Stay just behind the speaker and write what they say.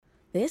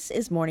This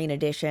is Morning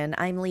Edition.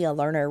 I'm Leah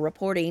Lerner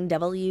reporting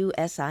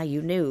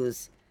WSIU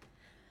News.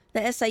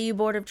 The SIU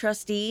Board of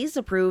Trustees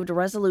approved a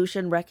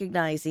resolution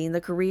recognizing the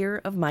career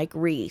of Mike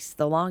Reese,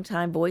 the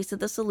longtime voice of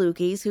the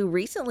Salukis who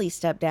recently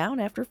stepped down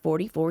after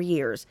 44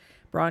 years,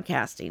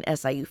 broadcasting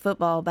SIU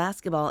football,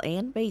 basketball,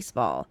 and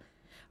baseball.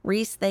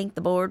 Reese thanked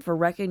the board for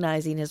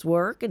recognizing his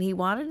work, and he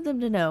wanted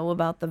them to know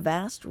about the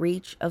vast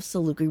reach of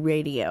Saluki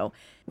Radio,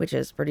 which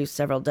has produced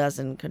several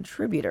dozen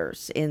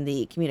contributors in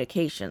the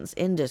communications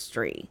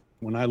industry.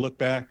 When I look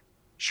back,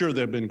 sure,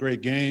 there have been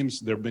great games,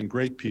 there have been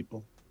great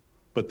people,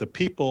 but the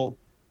people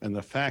and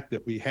the fact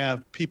that we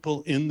have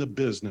people in the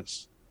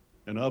business,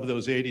 and of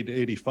those 80 to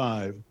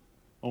 85,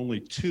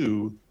 only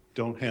 2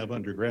 don't have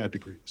undergrad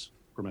degrees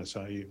from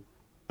SIU.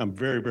 I'm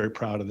very, very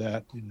proud of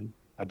that, and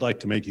I'd like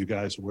to make you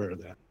guys aware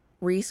of that.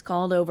 Reese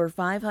called over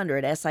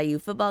 500 SIU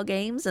football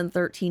games and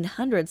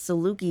 1,300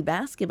 Saluki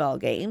basketball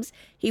games.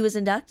 He was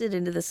inducted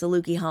into the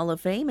Saluki Hall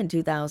of Fame in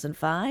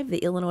 2005, the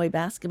Illinois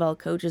Basketball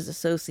Coaches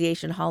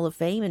Association Hall of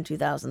Fame in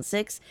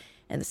 2006,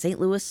 and the St.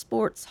 Louis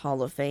Sports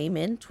Hall of Fame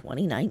in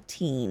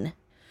 2019.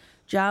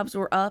 Jobs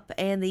were up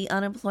and the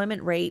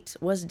unemployment rate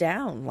was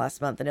down last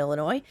month in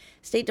Illinois.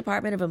 State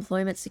Department of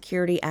Employment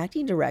Security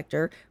Acting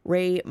Director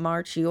Ray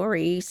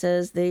Marchiori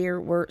says there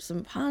were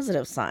some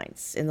positive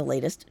signs in the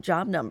latest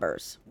job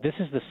numbers. This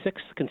is the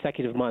 6th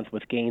consecutive month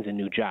with gains in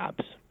new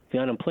jobs. The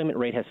unemployment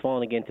rate has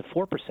fallen again to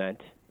 4%,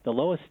 the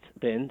lowest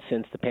been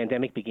since the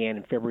pandemic began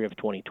in February of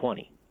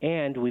 2020.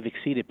 And we've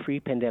exceeded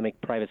pre-pandemic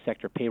private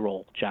sector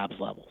payroll jobs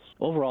levels.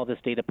 Overall, this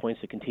data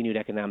points to continued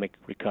economic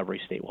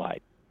recovery statewide.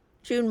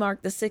 June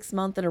marked the 6th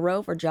month in a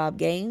row for job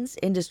gains.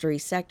 Industry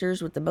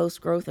sectors with the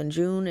most growth in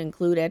June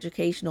include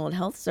educational and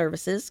health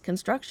services,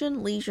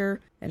 construction,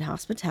 leisure, and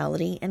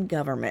hospitality and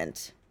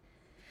government.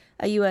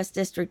 A U.S.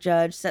 district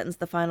judge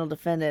sentenced the final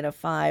defendant of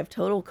 5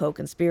 total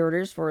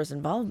co-conspirators for his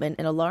involvement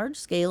in a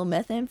large-scale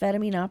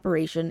methamphetamine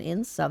operation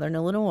in southern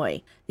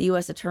Illinois. The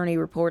U.S. attorney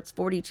reports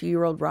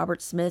 42-year-old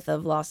Robert Smith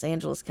of Los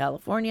Angeles,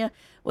 California,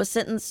 was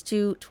sentenced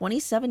to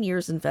 27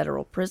 years in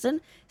federal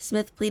prison.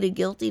 Smith pleaded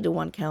guilty to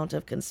 1 count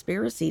of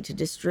conspiracy to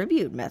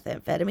distribute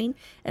methamphetamine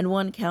and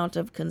 1 count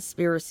of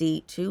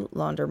conspiracy to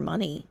launder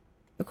money.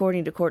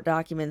 According to court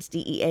documents,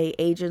 DEA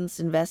agents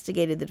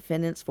investigated the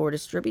defendants for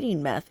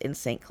distributing meth in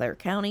St. Clair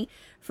County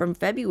from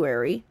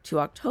February to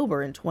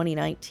October in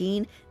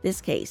 2019. This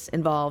case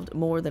involved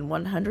more than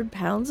 100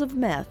 pounds of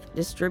meth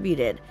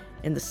distributed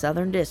in the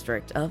Southern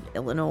District of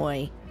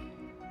Illinois.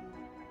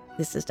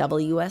 This is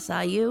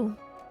WSIU.